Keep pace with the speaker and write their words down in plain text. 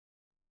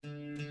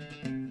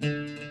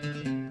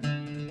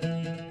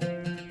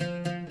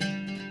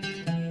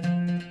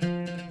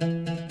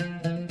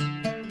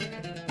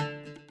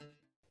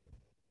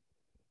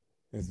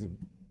is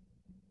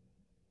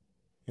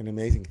an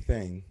amazing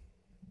thing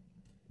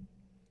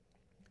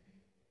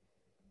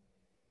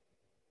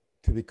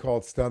to be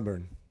called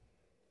stubborn.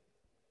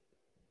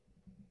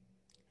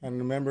 I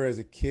remember as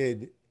a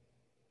kid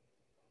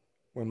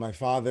when my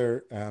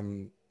father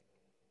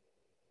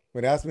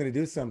would ask me to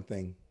do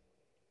something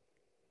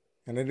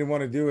and I didn't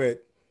want to do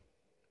it,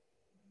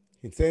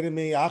 he'd say to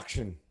me,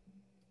 action.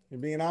 You're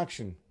being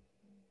action.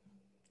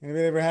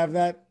 Anybody ever have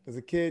that as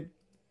a kid?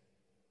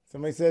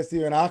 Somebody says to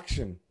you, an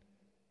action.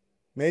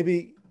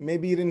 Maybe you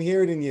didn't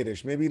hear it in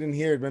Yiddish. Maybe you didn't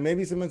hear it, but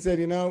maybe someone said,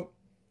 you're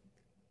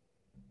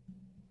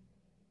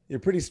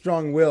pretty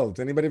strong-willed.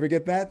 Anybody ever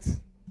get that?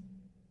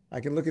 I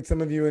can look at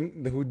some of you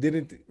who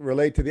didn't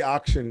relate to the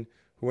action,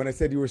 who when I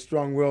said you were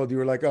strong-willed, you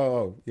were like,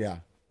 oh yeah,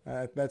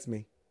 that's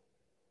me.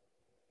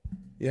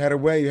 You had a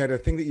way, you had a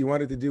thing that you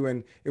wanted to do,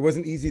 and it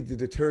wasn't easy to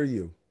deter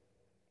you.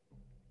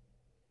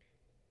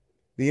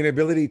 The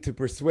inability to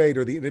persuade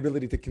or the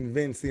inability to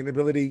convince, the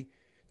inability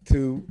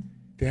to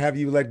have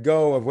you let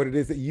go of what it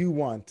is that you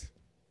want.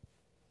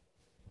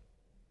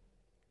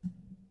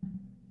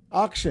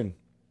 Auction.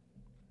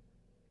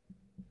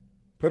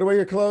 Put away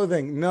your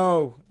clothing.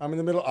 No, I'm in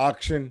the middle.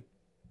 Auction.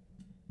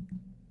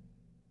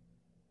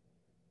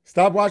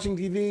 Stop watching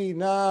TV.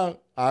 No,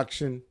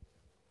 auction.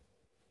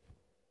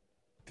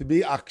 To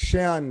be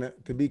akshan,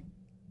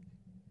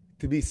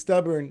 to be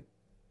stubborn,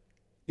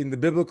 in the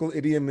biblical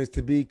idiom is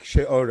to be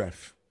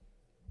kshe'oref.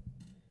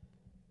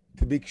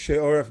 To be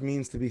kshe'oref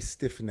means to be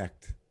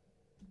stiff-necked.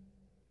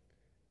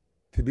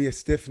 To be a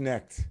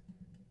stiff-necked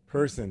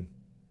person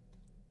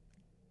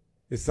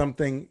is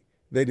something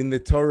that in the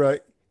Torah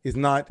is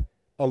not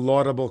a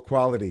laudable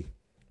quality.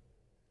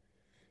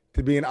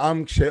 To be an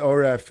am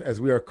kshe'oref, as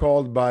we are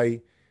called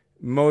by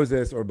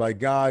Moses or by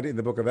God in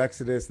the book of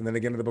Exodus, and then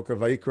again in the book of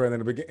Vayikra,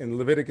 and then in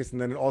Leviticus, and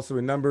then also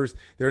in Numbers.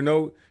 There are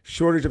no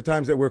shortage of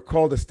times that we're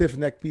called a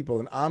stiff-necked people,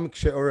 an am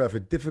kshe'oref, a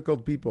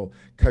difficult people,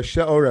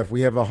 kashe'oref.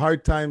 We have a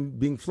hard time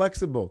being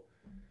flexible.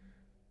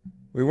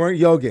 We weren't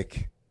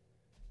yogic.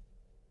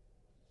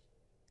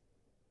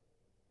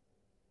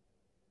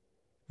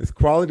 This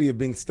quality of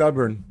being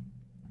stubborn,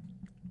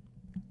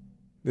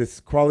 this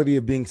quality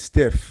of being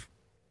stiff,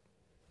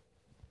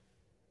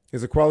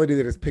 is a quality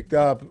that is picked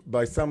up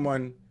by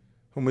someone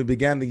whom we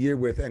began the year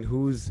with and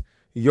whose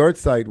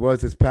yahrzeit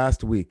was this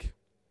past week.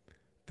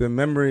 The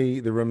memory,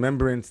 the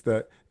remembrance,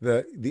 the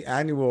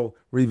annual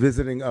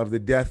revisiting of the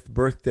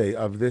birthday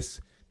of this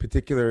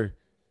particular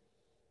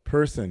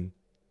person,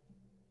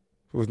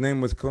 whose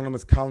name was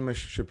Kalmish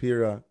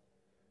Shapira,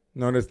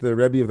 known as the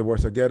Rebbe of the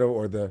Warsaw Ghetto,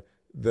 or the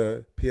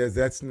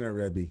Piazetzner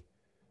Rebbe.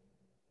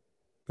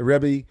 The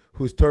Rebbe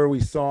whose Torah we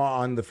saw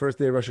on the first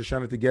day of Rosh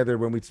Hashanah together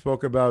when we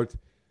spoke about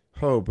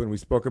hope and we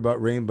spoke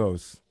about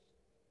rainbows.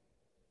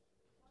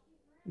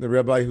 The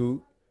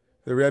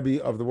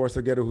Rebbe of the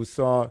Warsaw Ghetto who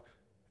saw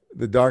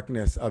the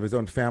darkness of his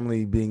own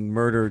family being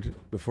murdered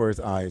before his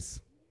eyes.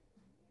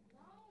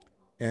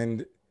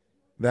 And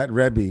that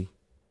Rebbe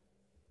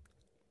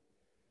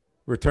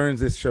returns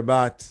this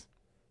Shabbat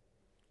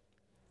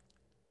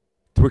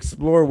to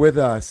explore with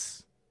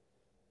us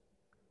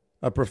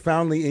a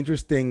profoundly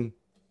interesting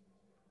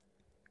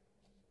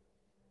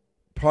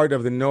part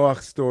of the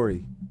Noach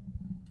story.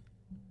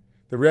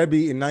 The Rebbe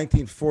in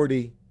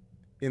 1940,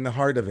 in the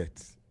heart of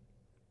it,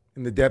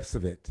 in the depths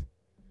of it,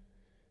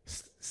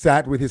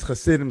 sat with his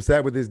Hasidim,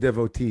 sat with his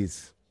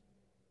devotees.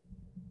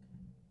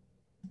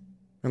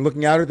 And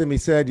looking out at them, he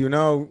said,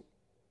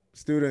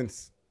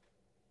 students,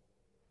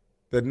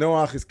 that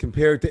Noach is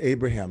compared to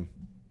Abraham.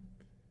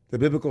 The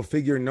biblical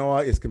figure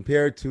Noah is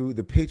compared to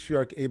the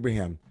patriarch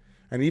Abraham.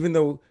 And even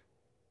though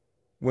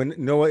when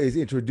Noah is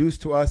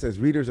introduced to us as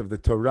readers of the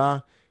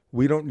Torah,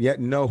 we don't yet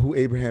know who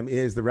Abraham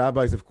is. The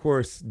rabbis, of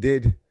course,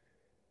 did.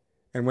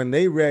 And when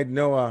they read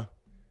Noah,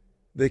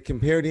 they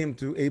compared him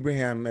to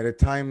Abraham. And at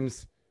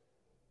times,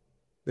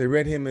 they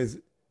read him as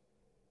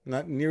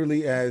not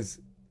nearly as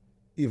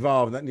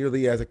evolved, not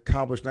nearly as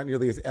accomplished, not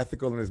nearly as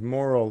ethical and as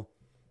moral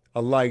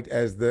a light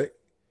as the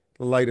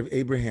light of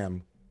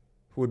Abraham,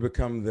 who would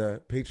become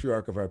the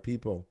patriarch of our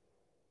people.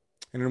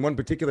 And in one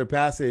particular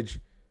passage,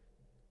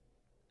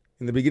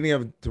 in the beginning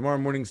of tomorrow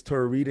morning's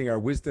Torah reading, our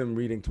wisdom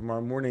reading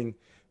tomorrow morning,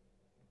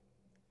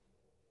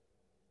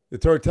 the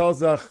Torah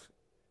tells us,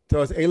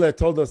 Elah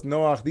told us,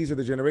 Noach, these are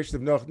the generations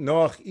of Noach.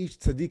 Noach, ish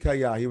tzaddik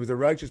haya. He was a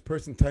righteous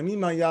person.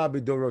 Tamim haya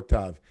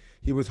b'dorotav.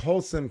 He was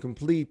wholesome,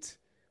 complete,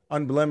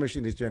 unblemished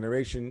in his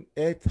generation.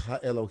 Et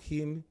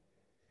ha'elohim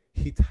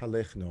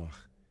hithalech Noach.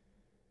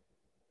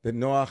 That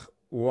Noach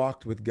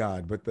walked with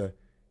God. But the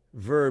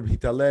verb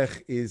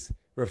hitalech is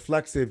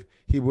reflexive.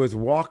 He was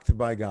walked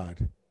by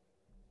God.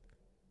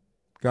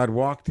 God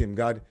walked him.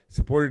 God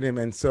supported him.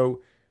 And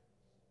so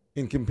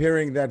in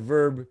comparing that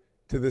verb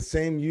to the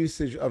same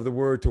usage of the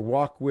word to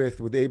walk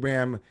with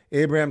Abraham,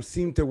 Abraham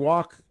seemed to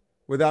walk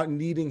without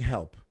needing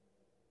help.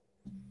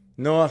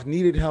 Noach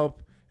needed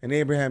help, and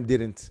Abraham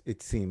didn't,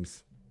 it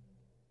seems.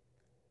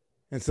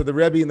 And so the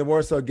Rebbe in the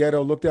Warsaw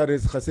Ghetto looked at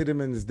his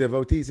Hasidim and his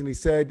devotees, and he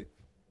said,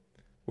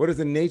 what is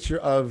the nature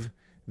of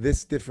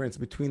this difference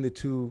between the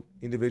two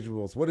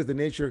individuals? What is the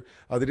nature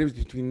of the difference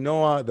between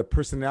Noah, the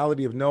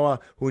personality of Noah,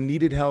 who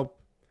needed help,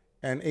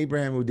 and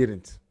Abraham, who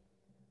didn't?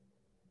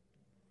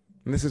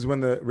 And this is when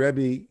the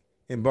Rebbe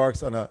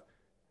embarks on an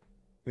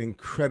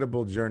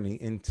incredible journey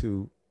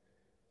into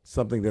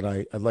something that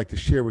I'd like to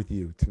share with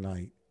you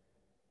tonight,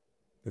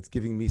 that's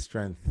giving me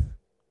strength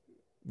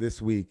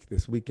this week,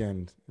 this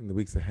weekend, and the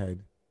weeks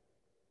ahead.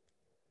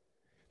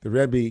 The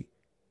Rebbe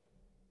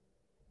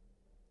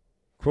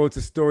quotes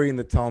a story in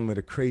the Talmud,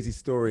 a crazy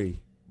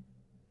story.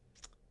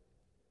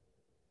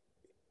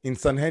 In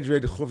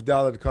Sanhedrin, Chuf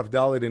Daled, Kaf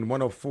Daled, in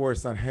 104,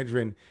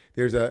 Sanhedrin,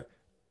 there's a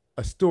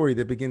story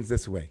that begins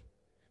this way.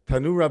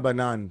 Tanu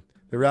Rabbanan,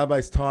 the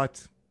rabbis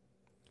taught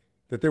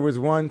that there was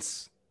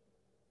once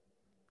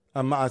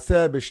a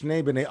Ma'aseh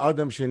b'shnei b'nei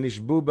Adam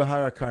shenishbu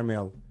b'har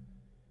Carmel.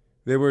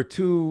 There were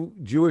two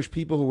Jewish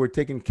people who were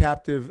taken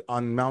captive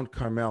on Mount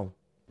Carmel.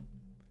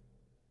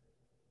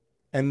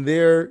 And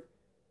their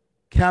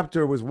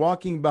captor was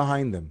walking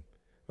behind them.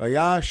 One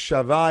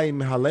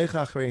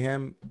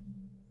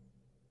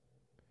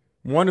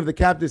of the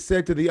captives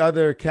said to the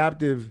other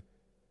captive,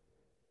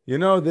 you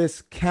know,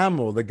 this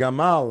camel, the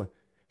gamal,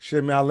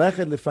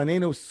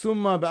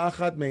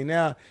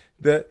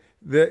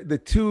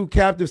 the two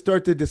captives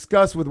start to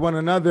discuss with one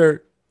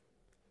another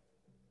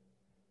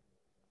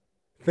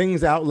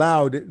things out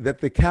loud that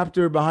the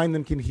captor behind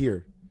them can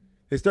hear.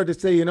 They start to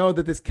say, you know,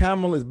 that this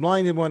camel is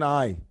blind in one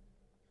eye.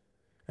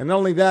 And not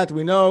only that,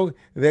 we know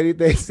that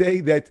they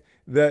say that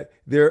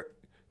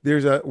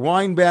there's a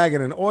wine bag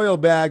and an oil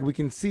bag. We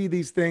can see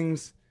these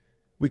things.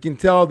 We can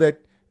tell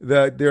that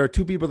there are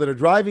two people that are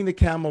driving the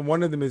camel.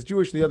 One of them is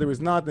Jewish, the other is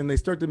not. And they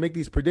start to make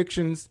these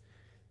predictions.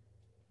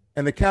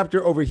 And the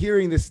captor,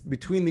 overhearing this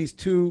between these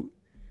two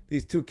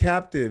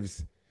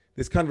captives,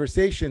 this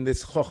conversation,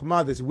 this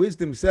chokhmah, this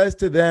wisdom, says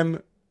to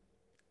them,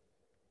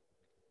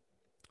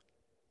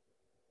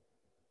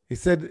 he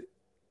said,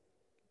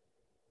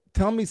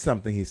 tell me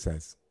something, he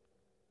says.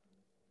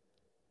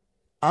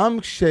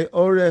 Am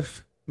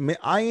she'oref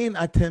me'ayin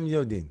atem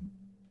yodin.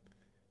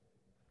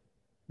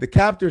 The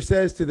captor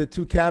says to the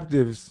two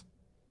captives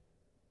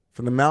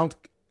from the Mount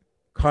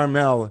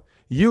Carmel,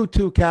 you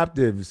two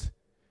captives,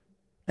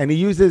 and he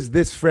uses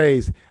this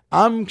phrase,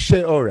 Am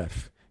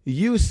she'oref,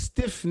 you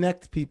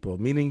stiff-necked people,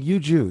 meaning you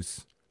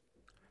Jews.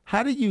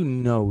 How do you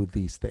know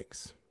these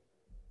things?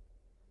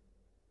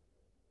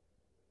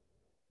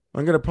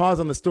 I'm going to pause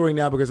on the story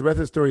now because the rest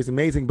of the story is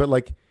amazing, but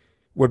like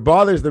what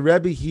bothers the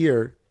Rebbe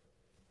here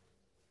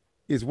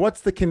is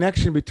what's the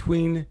connection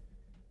between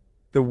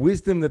the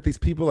wisdom that these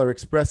people are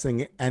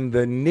expressing and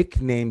the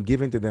nickname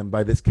given to them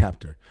by this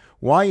captor.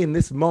 Why in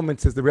this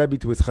moment, says the Rebbe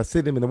to his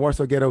Hasidim in the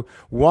Warsaw Ghetto,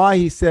 why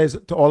he says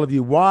to all of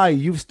you, why,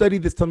 you've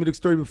studied this Talmudic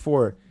story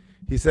before,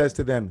 he says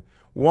to them,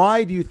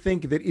 why do you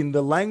think that in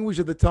the language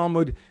of the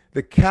Talmud,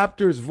 the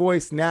captor's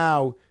voice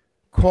now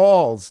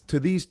calls to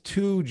these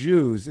two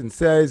Jews and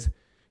says,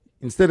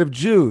 instead of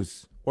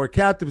Jews or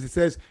captives, it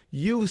says,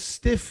 you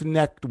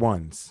stiff-necked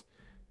ones,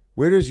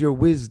 where does your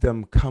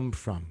wisdom come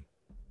from?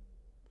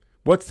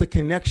 What's the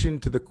connection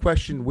to the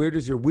question, where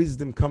does your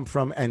wisdom come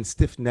from, and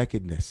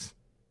stiff-neckedness?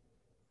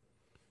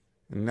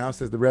 And now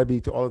says the Rebbe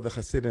to all of the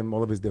Hasidim,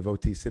 all of his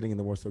devotees sitting in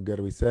the Warsaw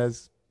Ghetto, he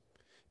says,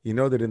 you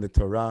know that in the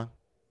Torah,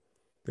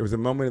 there was a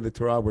moment in the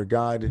Torah where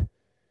God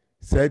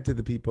said to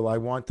the people, I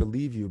want to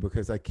leave you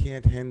because I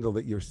can't handle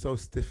that you're so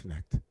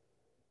stiff-necked.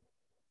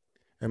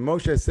 And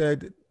Moshe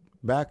said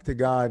back to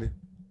God,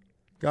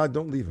 God,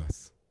 don't leave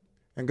us.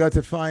 And God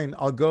said, fine,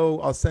 I'll go,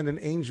 I'll send an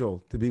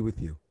angel to be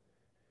with you.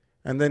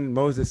 And then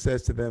Moses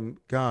says to them,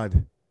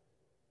 God,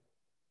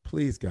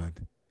 please,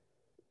 God,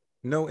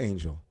 no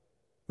angel.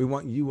 We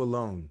want you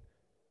alone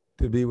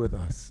to be with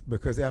us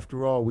because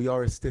after all, we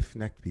are a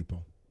stiff-necked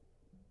people.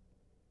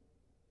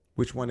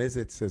 Which one is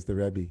it, says the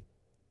Rebbe?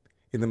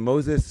 In the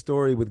Moses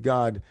story with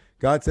God,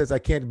 God says, I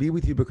can't be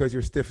with you because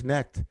you're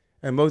stiff-necked.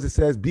 And Moses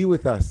says, be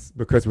with us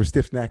because we're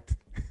stiff-necked.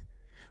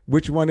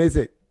 Which one is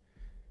it?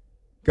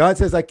 God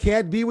says, I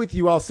can't be with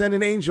you. I'll send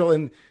an angel.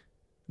 And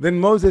then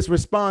Moses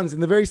responds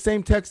in the very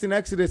same text in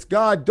Exodus,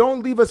 God,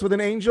 don't leave us with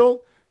an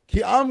angel.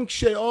 Ki am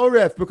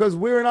kshe because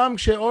we're an am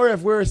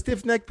kshe we're a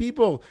stiff-necked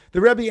people.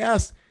 The Rebbe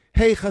asks,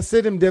 hey,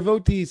 Hasidim,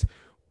 devotees,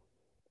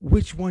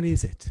 which one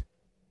is it?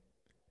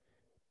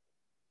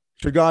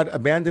 Should God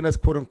abandon us,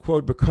 quote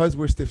unquote, because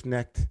we're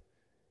stiff-necked?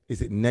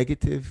 Is it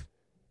negative?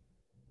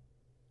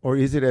 Or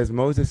is it, as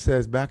Moses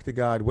says back to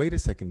God, wait a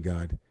second,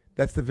 God,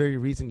 that's the very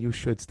reason you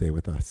should stay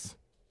with us.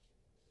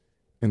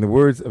 In the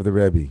words of the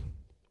Rebbe,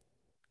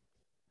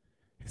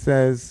 he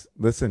says,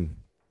 listen,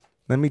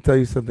 let me tell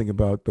you something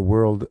about the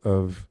world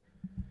of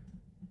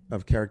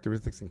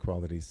characteristics and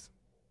qualities.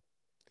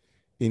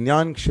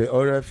 Inyan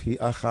kshe'oref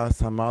hi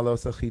achas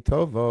hamalos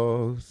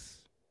achitovos.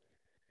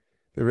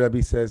 The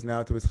Rebbe says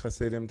now to his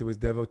Hasidim, to his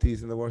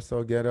devotees in the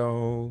Warsaw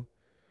Ghetto,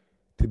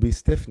 to be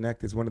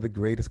stiff-necked is one of the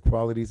greatest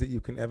qualities that you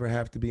can ever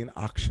have, to be an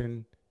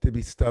action, to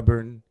be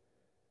stubborn.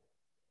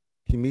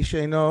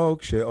 Kimisheno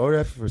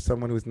kshe'oref, for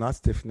someone who is not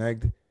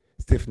stiff-necked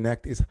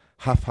is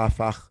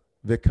haf-hafach,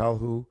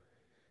 vekalhu,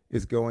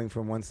 is going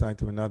from one side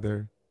to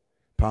another.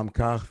 Pam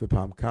kach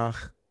v'pam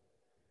kach.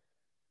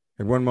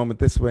 At one moment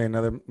this way,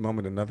 another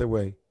moment another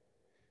way.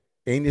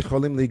 Ein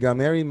yicholim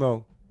ligamer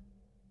imo.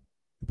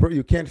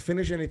 You can't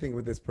finish anything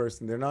with this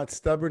person. They're not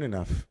stubborn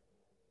enough.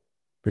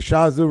 In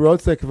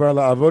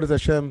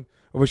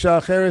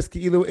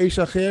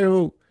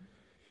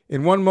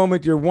one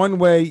moment you're one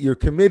way, you're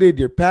committed,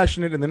 you're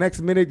passionate, and the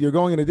next minute you're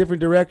going in a different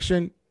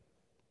direction.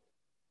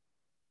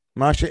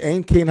 Masha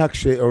ein kein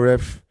hakshe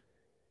oref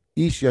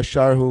ish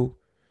yasharhu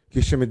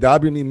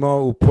כשמדברים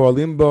עמו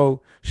ופועלים בו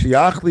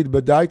שיחליט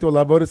בדייתו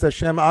לעבוד את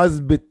השם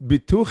אז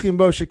בטוחים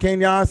בו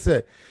שכן יעשה.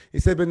 He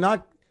said, but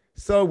not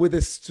so with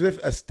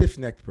a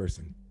stiff-necked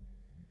person.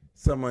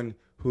 Someone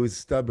who is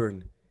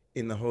stubborn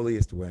in the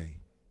holiest way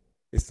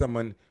is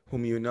someone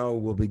whom you know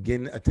will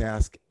begin a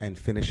task and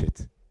finish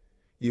it.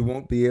 You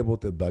won't be able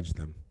to budge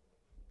them.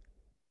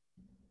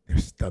 They're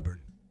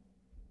stubborn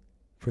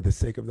for the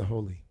sake of the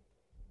holy.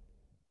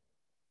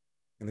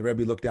 And the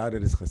Rebbe looked out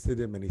at his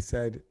Hasidim and he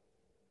said,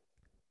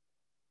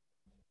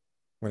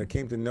 when it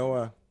came to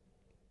Noah,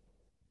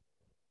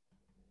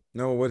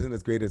 Noah wasn't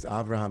as great as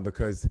Avraham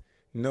because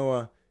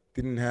Noah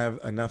didn't have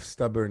enough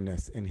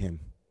stubbornness in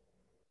him.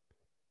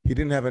 He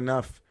didn't have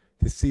enough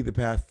to see the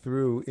path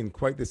through in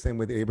quite the same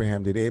way that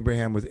Abraham did.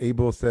 Abraham was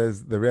able,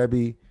 says the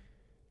Rebbe,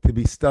 to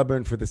be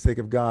stubborn for the sake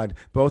of God.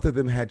 Both of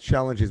them had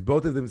challenges.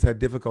 Both of them had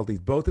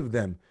difficulties. Both of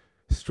them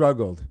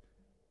struggled.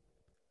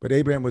 But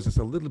Abraham was just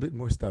a little bit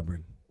more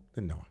stubborn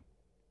than Noah.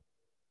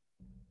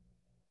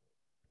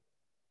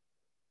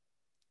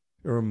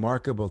 A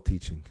remarkable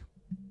teaching.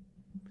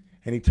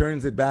 And he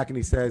turns it back and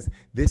he says,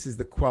 this is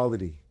the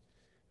quality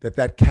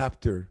that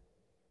captor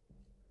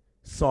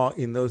saw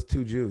in those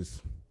two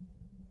Jews.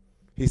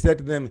 He said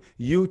to them,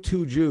 you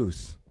two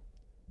Jews,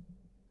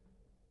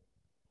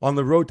 on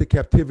the road to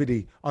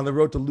captivity, on the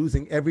road to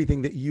losing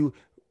everything that you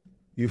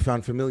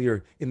found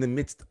familiar, in the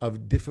midst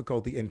of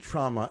difficulty and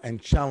trauma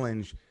and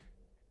challenge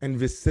and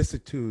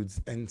vicissitudes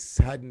and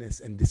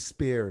sadness and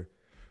despair,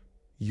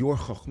 your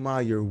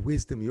chokhmah, your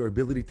wisdom, your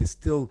ability to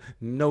still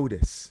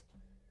notice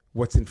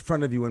what's in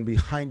front of you and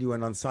behind you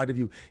and on side of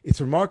you,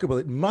 it's remarkable.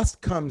 It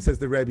must come, says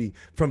the Rebbe,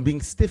 from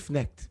being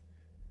stiff-necked.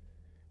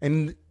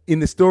 And in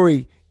the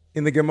story,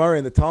 in the Gemara,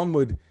 in the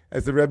Talmud,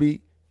 as the Rebbe,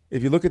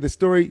 if you look at the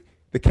story,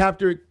 the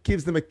captor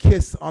gives them a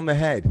kiss on the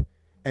head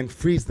and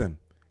frees them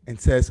and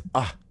says,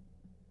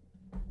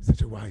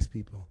 such a wise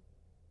people.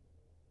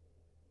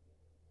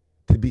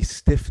 To be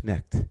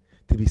stiff-necked,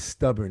 to be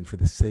stubborn for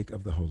the sake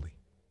of the holy.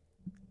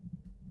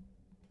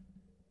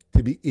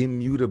 To be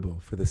immutable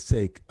for the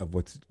sake of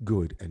what's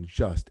good and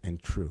just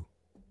and true.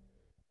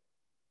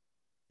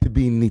 To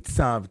be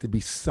nitzav, to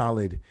be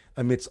solid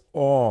amidst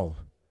all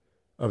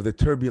of the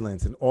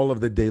turbulence and all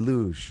of the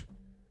deluge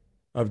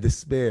of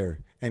despair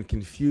and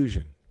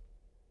confusion.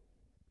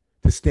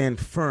 To stand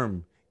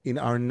firm in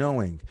our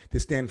knowing, to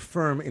stand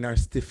firm in our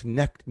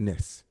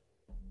stiff-neckedness.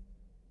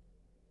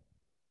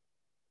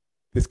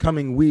 This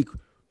coming week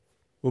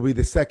will be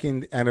the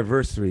second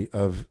anniversary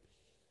of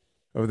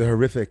the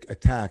horrific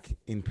attack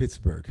in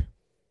Pittsburgh,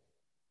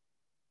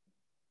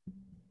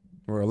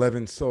 where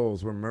 11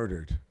 souls were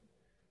murdered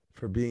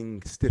for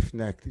being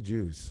stiff-necked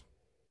Jews.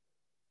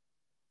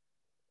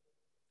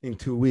 In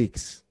 2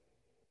 weeks,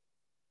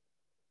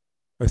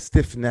 a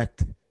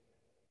stiff-necked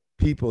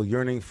people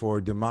yearning for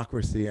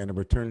democracy and a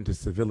return to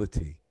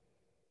civility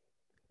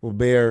will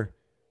bear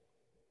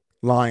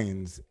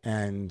lines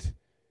and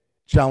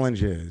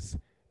challenges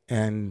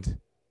and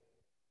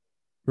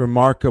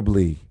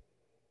remarkably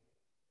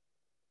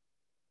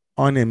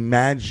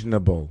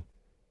unimaginable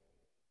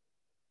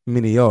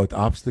miniot,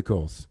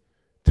 obstacles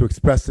to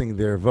expressing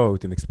their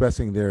vote and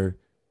expressing their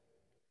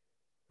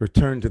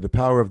return to the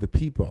power of the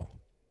people.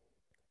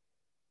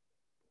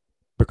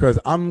 Because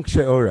Am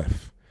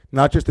She'oref,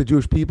 not just the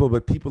Jewish people,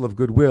 but people of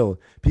goodwill,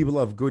 people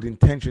of good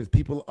intentions,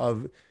 people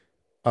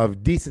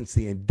of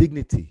decency and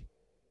dignity,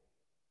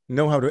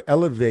 know how to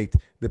elevate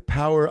the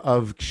power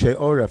of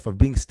She'oref, of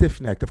being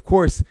stiff-necked. Of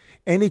course,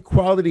 any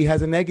quality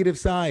has a negative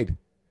side.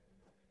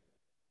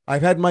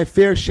 I've had my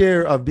fair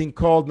share of being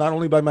called not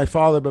only by my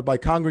father, but by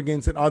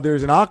congregants and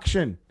others, an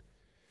auction.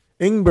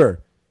 Ingber,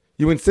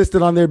 you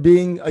insisted on there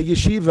being a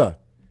yeshiva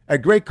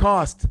at great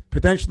cost,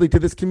 potentially to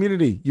this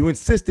community. You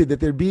insisted that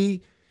there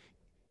be,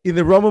 in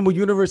the Roman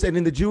universe and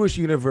in the Jewish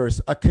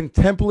universe, a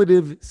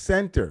contemplative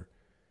center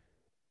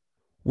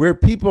where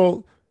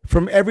people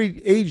from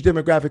every age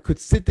demographic could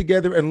sit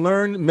together and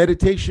learn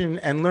meditation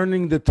and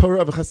learning the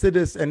Torah of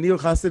Hasidus and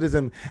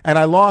Neo-Hasidism. And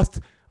I lost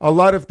a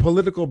lot of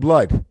political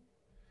blood.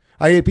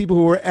 I had people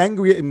who were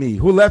angry at me,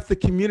 who left the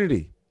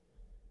community.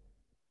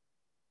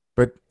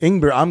 But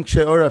Ingber, Am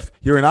She'oref,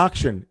 you're an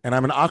auction, and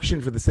I'm an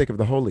auction for the sake of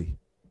the holy.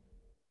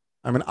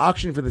 I'm an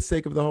auction for the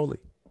sake of the holy.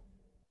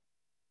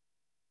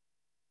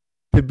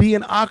 To be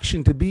an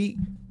auction, to be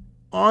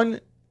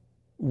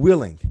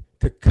unwilling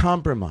to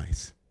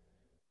compromise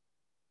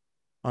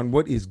on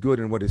what is good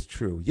and what is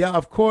true. Yeah,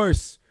 of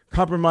course,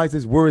 Compromise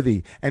is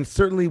worthy. And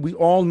certainly we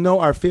all know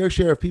our fair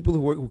share of people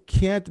who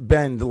can't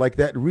bend, like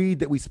that reed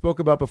that we spoke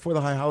about before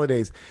the high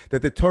holidays,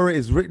 that the Torah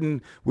is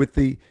written with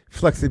the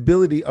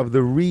flexibility of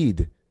the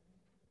reed.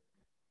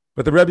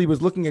 But the Rebbe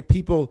was looking at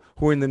people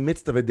who were in the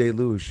midst of a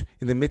deluge,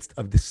 in the midst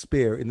of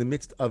despair, in the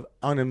midst of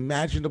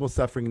unimaginable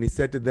suffering. And he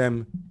said to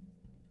them,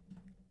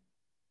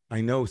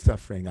 I know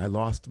suffering. I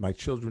lost my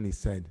children, he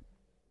said.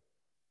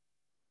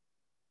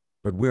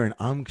 But we're an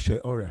Am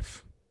Kshe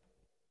Oref.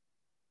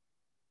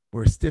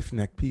 We're a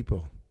stiff-necked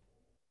people.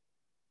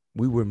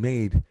 We were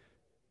made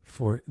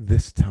for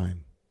this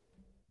time,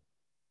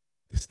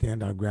 to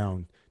stand our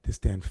ground, to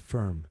stand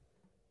firm,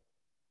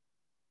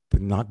 to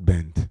not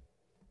bend,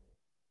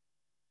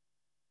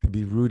 to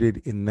be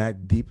rooted in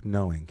that deep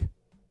knowing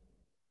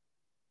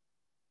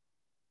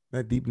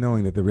that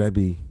the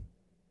Rebbe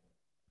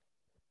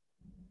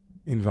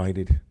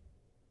invited.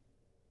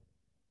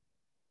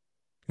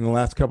 In the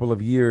last couple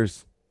of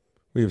years,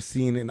 we have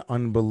seen an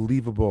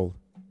unbelievable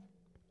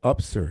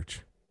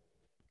upsurge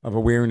of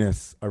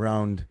awareness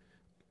around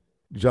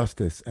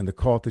justice and the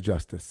call to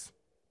justice.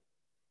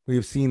 We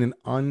have seen an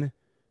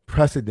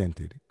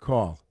unprecedented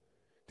call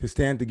to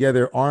stand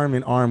together arm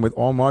in arm with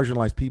all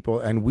marginalized people,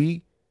 and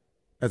we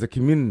as a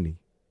community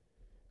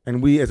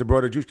and we as a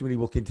broader Jewish community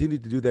will continue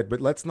to do that. But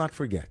let's not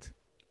forget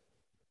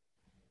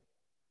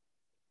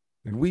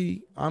that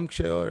we, Am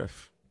Kshe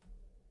Oref,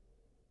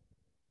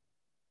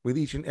 with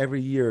each and every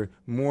year,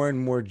 more and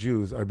more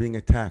Jews are being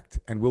attacked,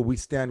 and will we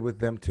stand with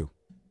them too?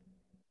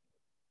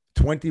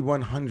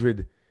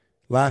 2,100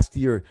 last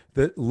year,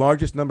 the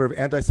largest number of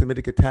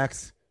anti-Semitic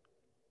attacks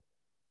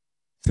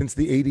since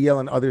the ADL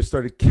and others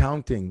started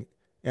counting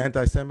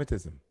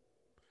anti-Semitism.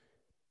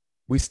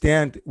 We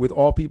stand with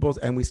all peoples,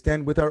 and we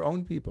stand with our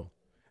own people.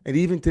 And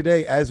even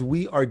today, as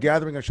we are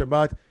gathering on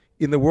Shabbat,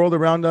 in the world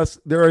around us,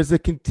 there is a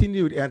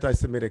continued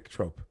anti-Semitic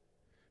trope,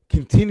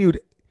 continued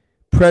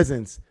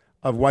presence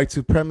of white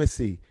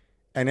supremacy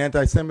and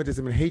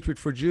anti-Semitism and hatred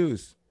for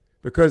Jews,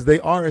 because they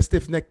are a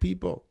stiff-necked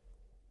people,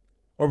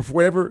 or for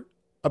whatever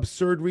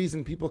absurd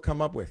reason people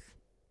come up with.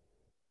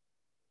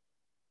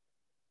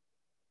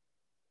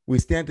 We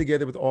stand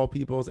together with all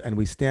peoples, and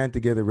we stand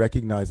together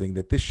recognizing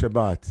that this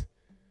Shabbat,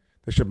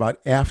 the Shabbat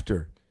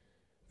after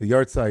the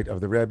yahrzeit of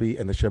the Rebbe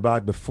and the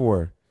Shabbat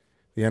before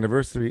the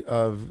anniversary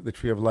of the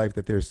Tree of Life,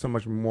 that there's so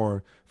much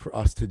more for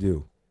us to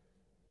do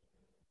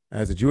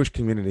as a Jewish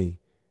community,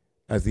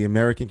 as the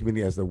American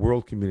community, as the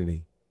world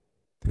community,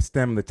 to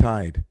stem the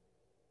tide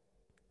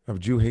of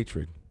Jew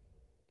hatred.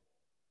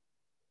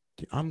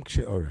 Am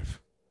Kshe Oref.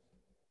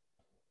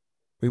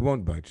 We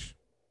won't budge.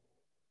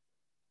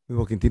 We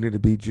will continue to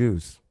be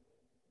Jews.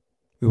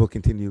 We will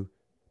continue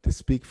to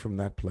speak from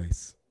that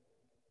place.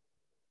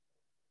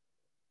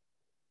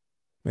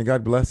 May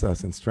God bless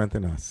us and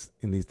strengthen us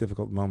in these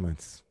difficult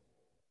moments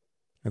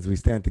as we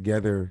stand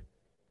together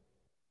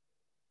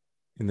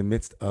in the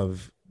midst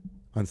of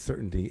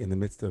uncertainty, in the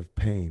midst of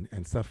pain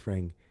and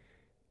suffering,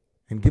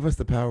 and give us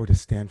the power to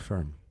stand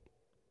firm,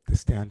 to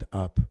stand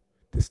up,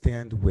 to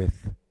stand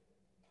with,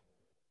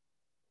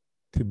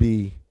 to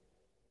be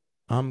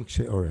Am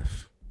Kshe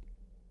Oref,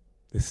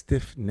 the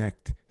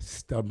stiff-necked,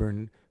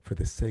 stubborn, for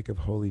the sake of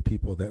holy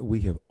people that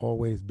we have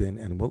always been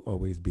and will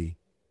always be,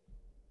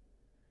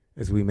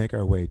 as we make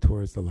our way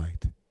towards the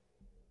light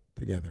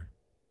together.